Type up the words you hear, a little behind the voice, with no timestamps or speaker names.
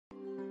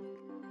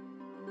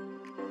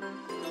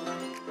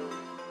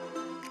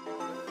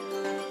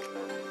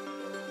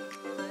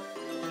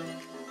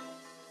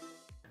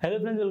Hello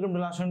friends, welcome to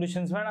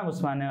लास्टमोमेंटुइशंस। मेरा नाम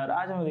उस्मान है और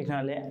आज हम देखने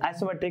वाले हैं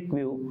आइसोमेट्रिक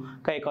व्यू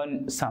का एक और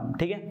सम।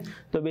 ठीक है,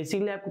 तो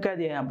बेसिकली आपको क्या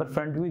दिया है, यहाँ पर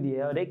फ्रंट व्यू दिया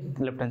है और एक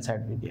लेफ्ट हैंड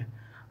साइड व्यू दिया है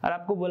और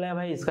आपको बोला है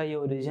भाई इसका ये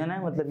ओरिजिन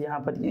है, मतलब यहाँ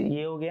पर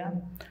ये हो गया।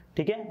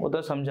 ठीक है, वो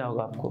तो समझा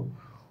होगा आपको।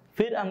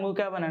 फिर हमको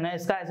क्या बनाना है,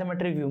 इसका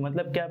आइसोमेट्रिक व्यू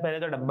मतलब क्या, पहले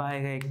तो डब्बा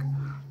आएगा एक,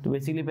 तो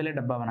बेसिकली पहले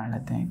डब्बा बना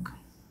लेते हैं एक।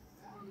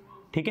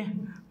 ठीक है,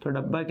 तो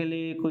डब्बा के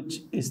लिए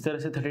कुछ इस तरह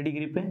से 30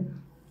 डिग्री पे,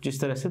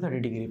 जिस तरह से 30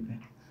 डिग्री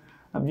पे।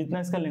 अब जितना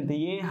इसका लेंथ है,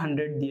 ये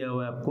 100 दिया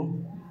हुआ है आपको।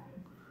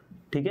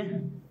 ठीक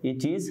है, ये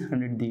चीज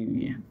 100 दी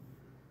हुई है।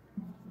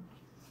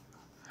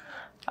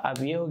 अब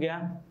ये हो गया।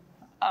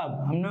 अब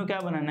हमने क्या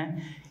बनाना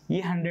है,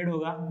 ये 100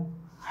 होगा।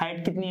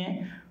 हाइट कितनी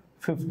है,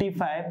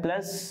 55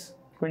 प्लस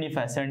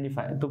 25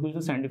 75, तो कुछ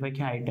तो 75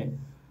 की हाइट है,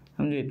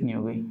 समझो इतनी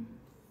हो गई।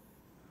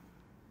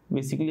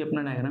 बेसिकली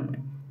अपना डायग्राम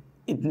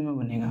इतने में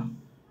बनेगा।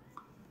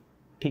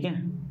 ठीक है,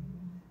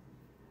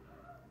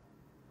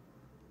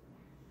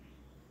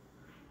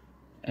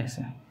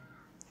 ऐसे।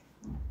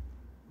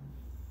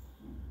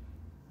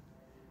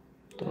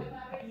 तो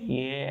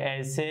ये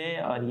ऐसे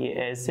और ये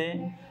ऐसे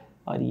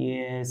और ये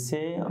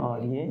ऐसे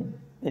और ये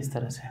इस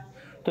तरह से।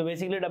 तो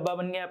बेसिकली डब्बा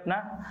बन गया अपना।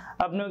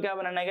 अपने को क्या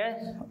बनाना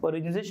है,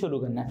 ओरिजिन से शुरू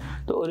करना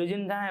है। तो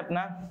ओरिजिन कहाँ है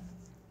अपना,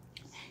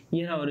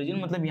 ये रहा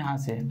ओरिजिन, मतलब यहाँ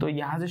से। तो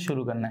यहाँ से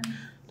शुरू करना है।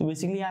 तो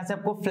बेसिकली यहाँ से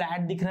आपको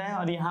फ्लैट दिख रहा है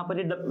और यहाँ पर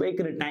ये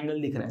एक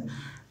रेक्टेंगल दिख रहा है।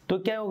 तो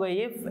क्या होगा,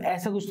 ये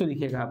ऐसा कुछ तो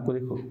दिखेगा आपको,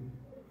 देखो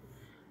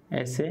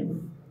ऐसे,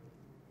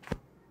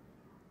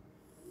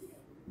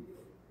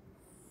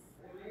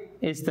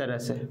 इस तरह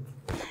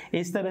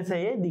से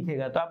ये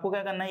दिखेगा। तो आपको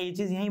क्या करना है, ये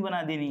चीज यहीं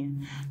बना देनी है।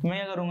 तो मैं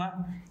क्या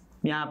करूंगा,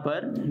 यहाँ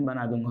पर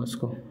बना दूंगा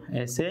उसको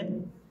ऐसे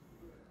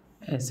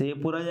ऐसे। ये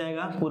पूरा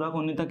जाएगा, पूरा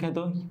कोने तक है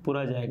तो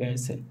पूरा जाएगा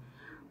ऐसे।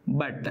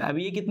 बट अब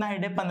ये कितना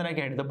हाइट है, 15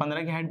 की हाइट, तो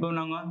 15 की हाइट पे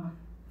बनाऊंगा।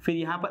 फिर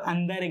यहाँ पर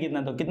अंदर है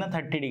कितना, तो कितना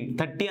 30 डिग्री,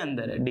 30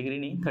 अंदर है, डिग्री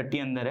नहीं 30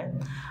 अंदर है।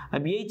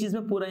 अब यही चीज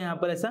मैं पूरा यहाँ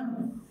पर ऐसा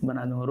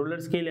बना दूंगा। रोलर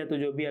स्केल है तो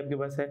जो भी आपके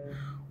पास है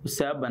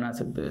उससे आप बना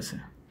सकते हो ऐसे।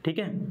 ठीक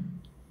है,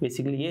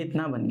 बेसिकली ये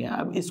इतना बन गया।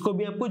 अब इसको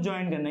भी आपको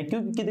ज्वाइन करना है,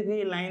 क्योंकि देखिए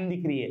ये लाइन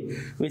दिख रही है,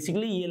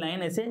 बेसिकली ये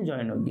लाइन ऐसे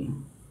ज्वाइन होगी,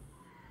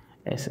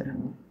 ऐसे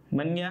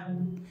बन गया,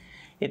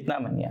 इतना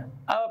बन गया।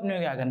 अब अपने को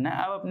क्या करना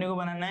है, अब अपने को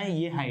बनाना है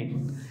ये हाइट।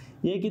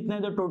 ये कितना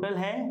है, तो टोटल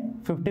है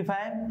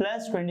 55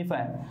 प्लस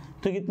 25,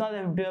 तो कितना होता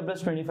है 55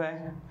 प्लस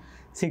 25,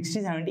 60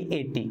 70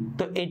 80,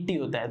 तो 80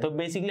 होता है। तो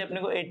बेसिकली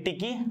अपने को 80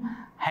 की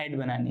हाइट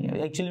बनानी है।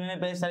 एक्चुअली मैंने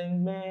पहले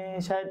स्टार्टिंग में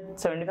शायद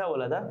 75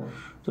 बोला था,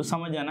 तो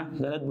समझ जाना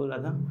गलत बोला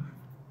था।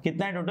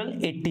 कितना है टोटल,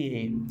 80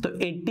 है। तो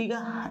 80 का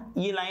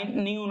ये लाइन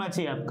नहीं होना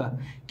चाहिए आपका।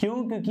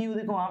 क्यों, क्योंकि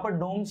देखो वहां पर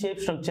डोम शेप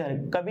स्ट्रक्चर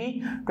है,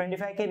 कभी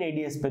 25 के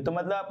रेडियस पे, तो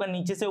मतलब आपका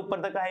नीचे से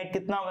ऊपर तक का हाइट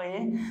कितना होगा,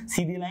 ये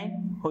सीधी लाइन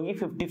होगी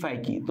 55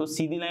 की। तो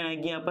सीधी लाइन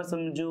आएगी यहाँ पर,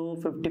 समझो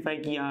 55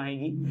 की यहाँ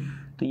आएगी,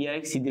 तो ये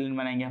एक सीधी लाइन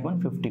बनाएंगे अपन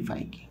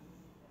 55 की,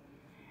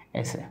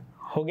 ऐसे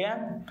हो गया।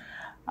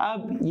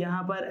 अब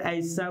यहाँ पर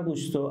ऐसा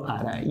कुछ तो आ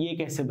रहा है, ये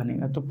कैसे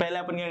बनेगा, तो पहले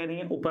अपन क्या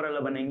करेंगे, ऊपर वाला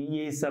बनाएंगे,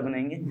 ये हिस्सा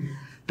बनाएंगे।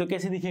 तो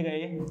कैसे दिखेगा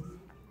ये,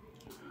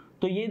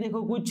 तो ये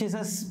देखो कुछ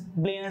ऐसा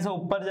प्लेन ऐसा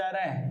ऊपर जा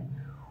रहा है,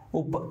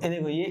 ऊपर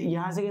देखो ये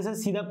यहाँ से कैसा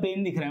सीधा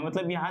प्लेन दिख रहा है,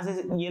 मतलब यहाँ से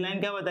ये लाइन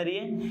क्या बता रही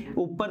है,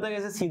 ऊपर तक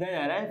ऐसा सीधा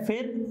जा रहा है,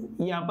 फिर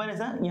यहाँ पर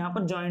ऐसा यहाँ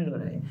पर जॉइंट हो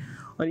रहा है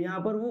और यहाँ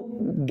पर वो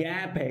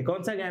गैप है।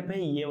 कौन सा गैप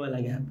है, ये वाला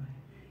गैप है,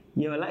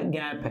 ये वाला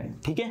गैप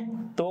है। ठीक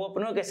है, तो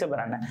अपने को कैसे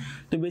बनाना है,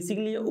 तो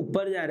बेसिकली ये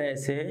ऊपर जा रहा है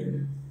ऐसे।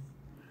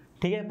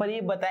 ठीक है, पर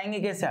ये बताएंगे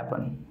कैसे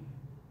अपन,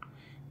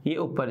 ये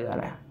ऊपर जा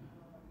रहा है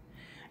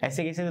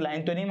ऐसे, कैसे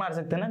लाइन तो नहीं मार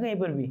सकते ना कहीं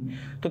पर भी।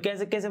 तो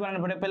कैसे बनाना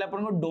पड़ेगा, पहले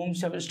अपन को डोम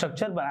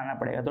स्ट्रक्चर बनाना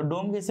पड़ेगा। तो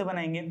डोम कैसे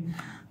बनाएंगे,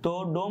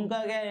 तो डोम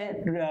का क्या है,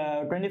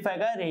 25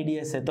 का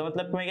रेडियस है। तो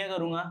मतलब मैं क्या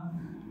करूंगा,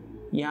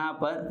 यहाँ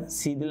पर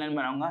सीधी लाइन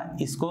बनाऊंगा,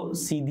 इसको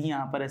सीधी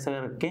यहाँ पर ऐसा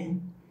रख के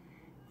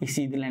एक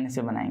सीधी लाइन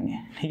ऐसे बनाएंगे।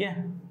 ठीक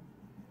है,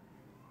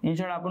 इन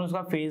शॉर्ट अपन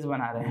उसका फेस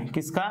बना रहे हैं,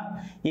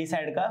 किसका, ये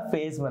साइड का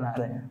फेस बना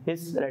रहे हैं,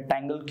 इस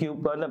रेक्टेंगल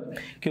क्यूब मतलब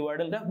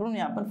क्यूबॉइडल का अपन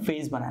यहाँ पर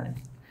फेस बना रहे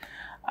हैं।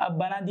 अब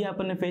बना दिया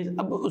अपन ने फेस।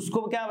 अब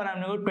उसको क्या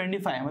बनाने को,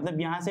 25 मतलब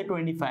यहाँ से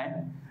 25।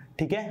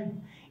 ठीक है,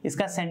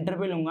 इसका सेंटर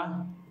पे लूंगा,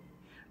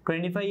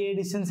 25 ये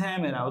डिस्टेंस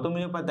है मेरा, वो तो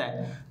मुझे पता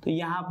है। तो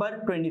यहाँ पर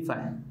 25,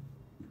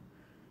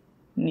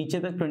 नीचे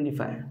तक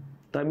 25,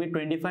 तो अभी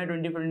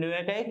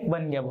 25 का एक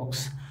बन गया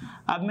बॉक्स।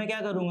 अब मैं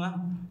क्या करूंगा,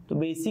 तो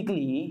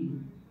बेसिकली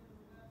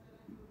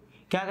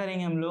क्या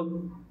करेंगे हम लोग,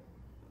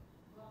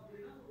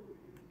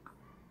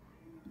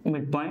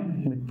 मिड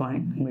पॉइंट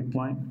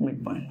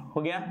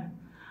हो गया।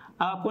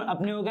 अब आपको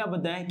अपने को क्या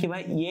पता है कि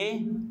भाई ये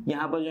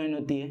यहाँ पर ज्वाइन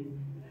होती है,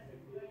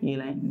 ये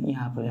लाइन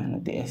यहाँ पर ज्वाइन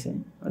होती है ऐसे,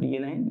 और ये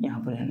लाइन यहाँ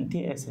पर ज्वाइन होती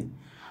है ऐसे।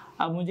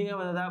 अब मुझे क्या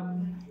पता था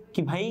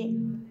कि भाई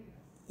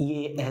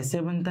ये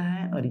ऐसे बनता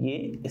है और ये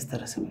इस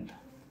तरह से बनता है।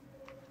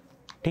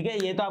 ठीक है,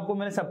 ये तो आपको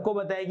मैंने सबको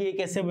बताया कि ये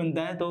कैसे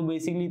बनता है, तो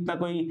बेसिकली इतना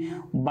कोई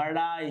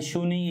बड़ा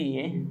इशू नहीं है,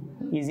 ये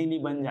इजीली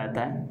बन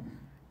जाता है।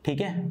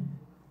 ठीक है,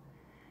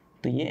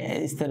 तो ये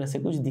इस तरह से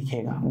कुछ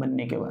दिखेगा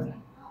बनने के बाद।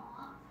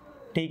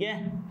 ठीक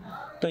है,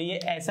 तो ये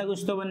ऐसा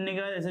कुछ तो बनने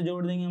के बाद ऐसे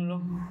जोड़ देंगे हम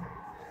लोग,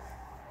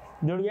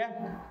 जुड़ गया।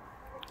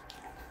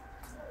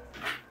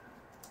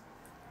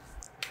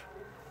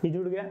 ये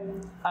जुड़ गया।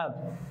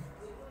 अब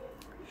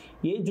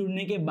ये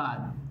जुड़ने के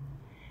बाद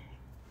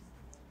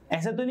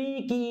ऐसा तो नहीं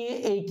है कि ये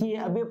एक ही है,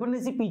 अभी अपन ने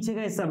सिर्फ पीछे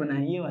का हिस्सा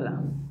बनाया, ये वाला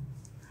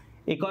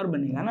एक और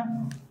बनेगा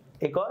ना,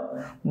 एक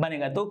और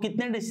बनेगा। तो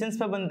कितने डिस्टेंस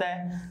पे बनता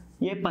है,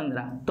 ये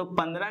 15। तो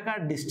 15 का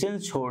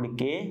डिस्टेंस छोड़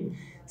के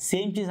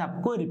सेम चीज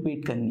आपको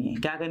रिपीट करनी है।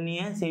 क्या करनी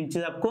है, सेम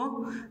चीज आपको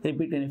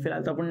रिपीट करनी है।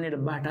 फिलहाल तो अपन ने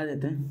डब्बा हटा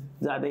देते हैं,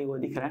 ज्यादा ही वो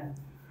दिख रहा है,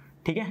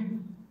 ठीक है।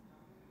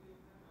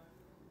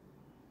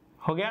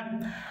 हो गया।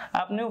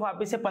 आपने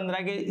वापिस से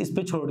 15 के इस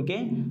पे छोड़ के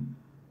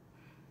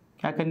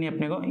क्या करनी है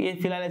अपने को, ये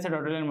फिलहाल ऐसे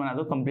डॉटेड लाइन बना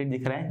दो, कंप्लीट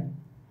दिख रहा है,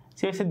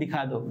 सिर्फ ऐसे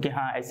दिखा दो कि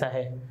हाँ ऐसा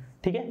है,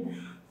 ठीक है।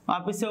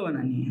 वापिस से वो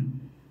बनानी है।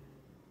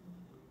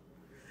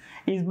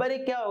 इस बार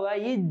एक क्या होगा,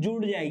 ये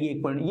जुड़ जाएगी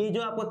एक पॉइंट, ये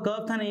जो आपका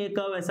कर्व था ना, ये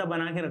कर्व ऐसा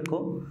बना के रखो,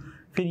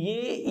 फिर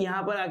ये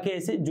यहाँ पर आके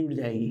ऐसे जुड़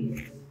जाएगी,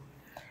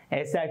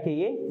 ऐसे आके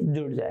ये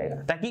जुड़ जाएगा,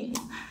 ताकि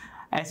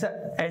ऐसा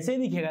ऐसे ही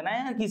दिखेगा ना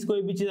यार। किसी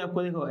कोई भी चीज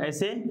आपको देखो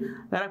ऐसे,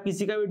 अगर आप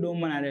किसी का भी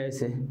डोम बना रहे हो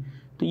ऐसे,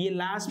 तो ये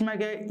लास्ट में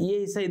क्या, ये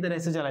हिस्सा इधर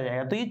ऐसे चला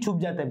जाएगा, तो ये छुप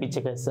जाता है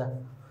पीछे का हिस्सा,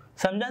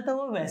 समझा, तो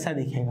वो वैसा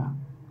दिखेगा।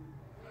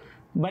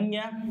 बन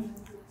गया।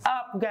 अब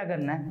आपको क्या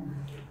करना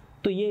है,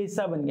 तो ये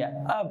हिस्सा बन गया।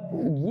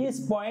 अब ये इस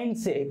पॉइंट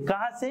से,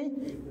 कहां से,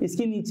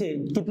 इसके नीचे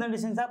कितना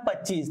डिस्टेंस था,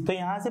 25। तो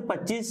यहां से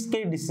 25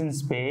 के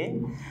डिस्टेंस पे,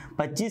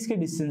 25 के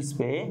डिस्टेंस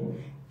पे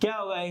क्या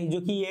होगा,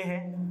 जो कि ये है,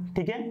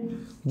 ठीक है,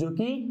 जो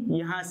कि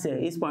यहां से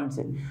इस पॉइंट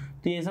से,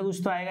 तो ये ऐसा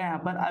कुछ तो आएगा यहाँ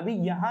पर। अभी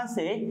यहां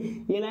से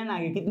ये लाइन आ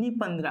गई कितनी,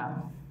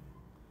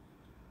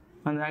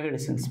 15 के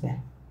डिस्टेंस पे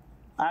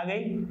आ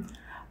गई।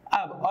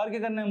 अब और क्या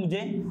करना है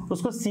मुझे,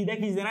 उसको सीधा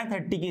खींच देना है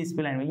 30 की इस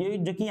पे लाइन में, ये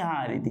जो कि यहाँ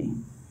आ रही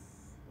थी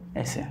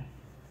ऐसे,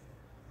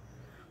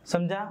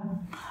 समझा।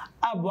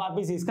 अब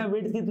वापस इसका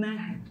वेट कितना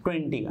है,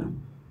 20 का।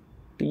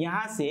 तो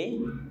यहां से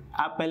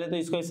आप पहले तो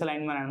इसको इस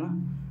लाइन बनाना,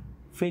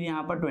 फिर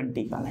यहाँ पर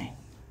 20 का लाइन,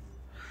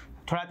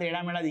 थोड़ा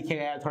टेढ़ा मेढ़ा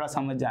दिखेगा यार, थोड़ा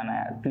समझ जाना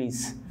यार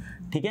प्लीज,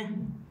 ठीक है,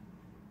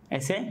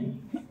 ऐसे।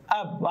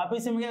 अब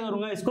वापस से मैं क्या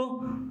करूंगा, इसको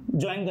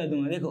ज्वाइन कर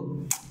दूंगा।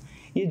 देखो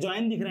ये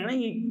ज्वाइन दिख रहा है ना,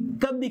 ये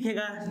कब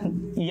दिखेगा,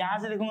 यहां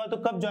से देखूंगा तो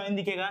कब ज्वाइन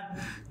दिखेगा,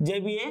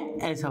 जब ये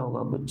ऐसा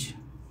होगा कुछ,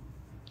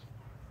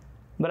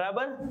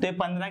 बराबर। तो ये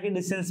 15 के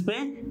डिस्टेंस पे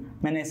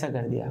मैंने ऐसा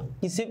कर दिया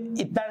कि सिर्फ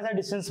इतना ऐसा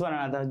डिस्टेंस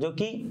बनाना था, जो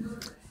कि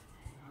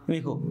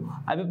देखो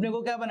अभी अपने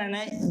को क्या बनाना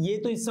है, ये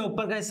तो हिस्सा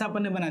ऊपर का हिस्सा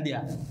अपन ने बना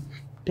दिया,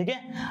 ठीक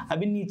है।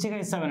 अभी नीचे का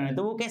हिस्सा बनाना है,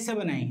 तो वो कैसे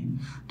बनाएंगे,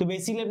 तो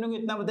बेसिकली अपने को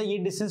इतना पता है, ये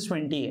डिस्टेंस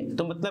 20 है,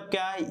 तो मतलब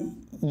क्या,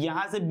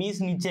 यहाँ से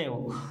 20 नीचे है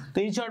वो,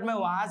 तो इन शॉर्ट में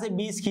वहां से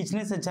 20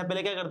 खींचने से अच्छा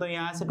पहले क्या करता हूँ,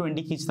 यहाँ से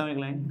 20 खींचता हूँ, एक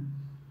लाइन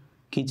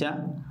खींचा,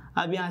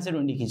 अब यहाँ से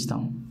 20 खींचता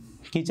हूँ,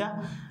 खींचा।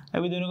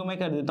 अभी दोनों को मैं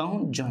कर देता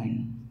हूँ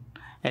ज्वाइन,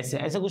 ऐसे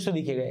ऐसा कुछ तो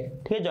दिखेगा,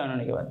 ठीक है। ज्वाइन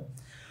होने के बाद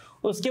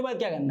उसके बाद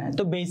क्या करना है,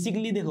 तो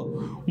बेसिकली देखो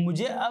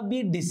मुझे अब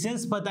ये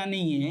डिस्टेंस पता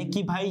नहीं है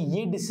कि भाई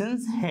ये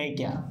डिस्टेंस है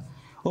क्या,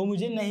 वो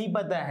मुझे नहीं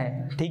पता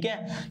है, ठीक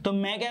है। तो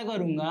मैं क्या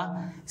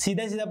करूंगा,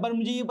 सीधा सीधा, पर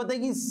मुझे ये पता है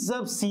कि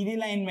सब सीधी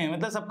लाइन में है,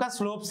 मतलब सबका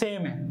स्लोप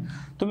सेम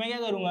है, तो मैं क्या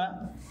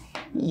करूंगा,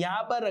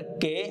 यहाँ पर रख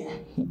के,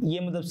 ये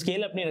मतलब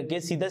स्केल अपनी रख के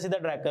सीधा सीधा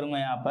ड्रैग करूंगा,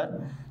 यहाँ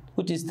पर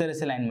कुछ इस तरह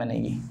से लाइन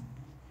बनेगी।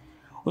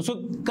 उसको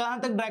कहां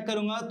तक ड्रैग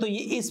करूंगा, तो ये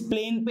इस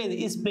प्लेन पे,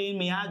 इस प्लेन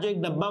में यहाँ जो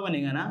एक डब्बा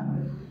बनेगा ना,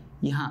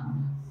 यहाँ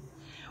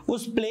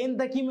उस प्लेन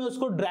तक ही मैं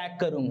उसको ड्रैग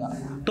करूंगा।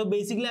 तो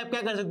बेसिकली आप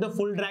क्या कर सकते हो,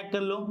 फुल ड्रैग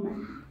कर लो,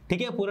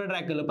 ठीक है, पूरा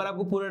ड्रैग कर लो, पर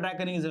आपको पूरा ड्रैग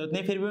करने की जरूरत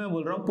नहीं, फिर भी मैं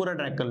बोल रहा हूँ पूरा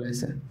ड्रैग कर लो,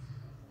 ऐसे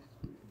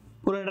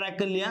पूरा ड्रैग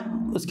कर लिया।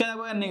 उसके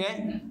बाद करने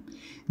गए,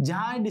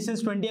 जहां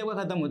डिस्टेंस 20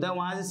 आपका खत्म होता है,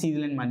 वहां से सीधी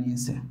लाइन मानिए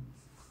इससे,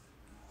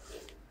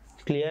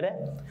 क्लियर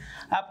है।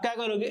 आप क्या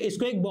करोगे,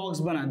 इसको एक बॉक्स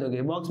बना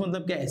दोगे, बॉक्स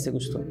मतलब क्या, ऐसे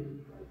कुछ तो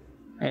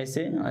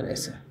ऐसे और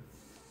ऐसे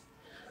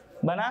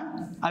बना।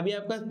 अभी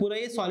आपका पूरा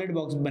ये सॉलिड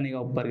बॉक्स बनेगा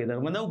ऊपर की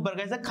तरफ, मतलब ऊपर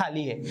का हिस्सा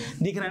खाली है,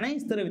 दिख रहा है ना,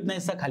 इस तरफ इतना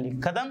हिस्सा खाली,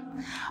 खत्म।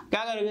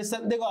 क्या करोगे,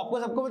 सब देखो आपको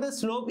सबको पता है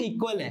स्लोप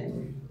इक्वल है,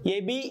 ये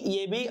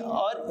भी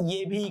और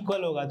ये भी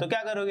इक्वल होगा, तो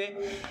क्या करोगे,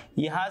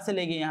 यहां से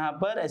लेके यहां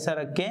पर ऐसा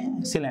रख के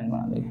ऐसे लाइन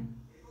बना दोगे,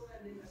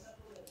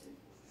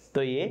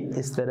 तो ये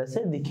इस तरह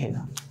से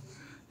दिखेगा।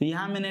 तो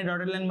यहाँ मैंने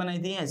डॉटेड लाइन बनाई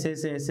थी ऐसे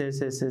ऐसे ऐसे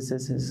ऐसे ऐसे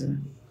ऐसे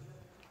ऐसे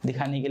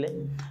दिखाने के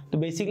लिए। तो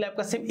बेसिकली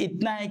आपका सिर्फ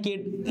इतना है कि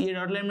ये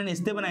डॉट लाइन मैंने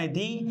इसलिए बनाई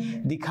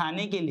थी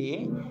दिखाने के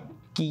लिए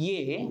कि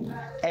ये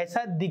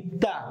ऐसा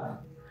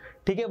दिखता,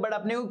 ठीक है, बट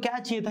अपने को क्या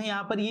चाहिए था,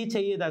 यहाँ पर ये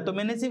चाहिए था, तो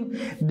मैंने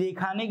सिर्फ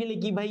दिखाने के लिए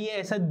कि भाई ये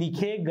ऐसा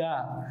दिखेगा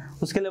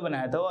उसके लिए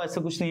बनाया था, वो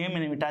ऐसा कुछ नहीं है,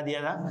 मैंने मिटा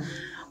दिया था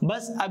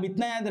बस। अब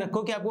इतना याद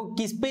रखो कि आपको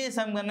किस पे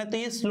सम करना है, तो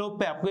ये स्लोप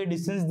पे, आपको ये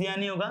डिस्टेंस दिया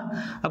नहीं होगा,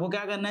 आपको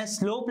क्या करना है,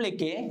 स्लोप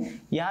लेके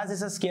यहाँ से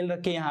ऐसा स्केल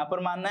रख के यहाँ पर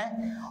मानना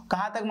है।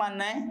 कहाँ तक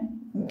मानना है,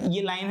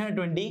 ये लाइन है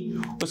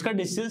 20, उसका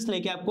डिस्टेंस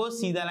लेके आपको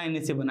सीधा लाइन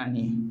ऐसे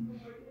बनानी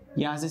है,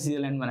 यहाँ से सीधा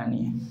लाइन बनानी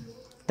है,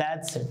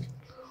 दैट्स इट,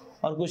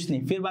 और कुछ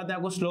नहीं। फिर बात है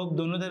आपको स्लोप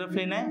दोनों तरफ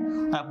लेना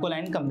है, आपको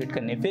लाइन कंप्लीट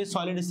करनी है। फिर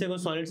सॉलिड हिस्से को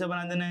सॉलिड से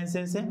बना देना है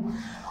ऐसे ऐसे,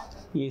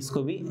 ये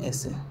इसको भी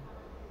ऐसे,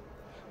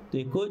 तो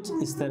ये कुछ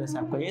इस तरह से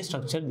आपका ये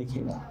स्ट्रक्चर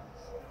दिखेगा,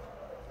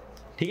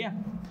 ठीक है।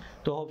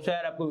 तो होप सो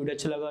यार आपको वीडियो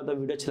अच्छा लगा, तो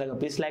वीडियो अच्छा लगा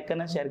प्लीज लाइक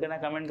करना, शेयर करना,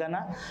 कमेंट करना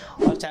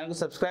और चैनल को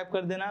सब्सक्राइब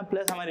कर देना,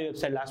 प्लस हमारी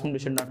वेबसाइट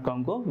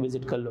lastmomenttuitions.com को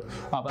विजिट कर लो,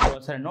 वहाँ पर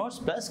बहुत सारे नोट्स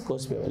प्लस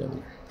कोर्स भी अवेलेबल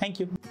है।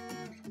 Thank you.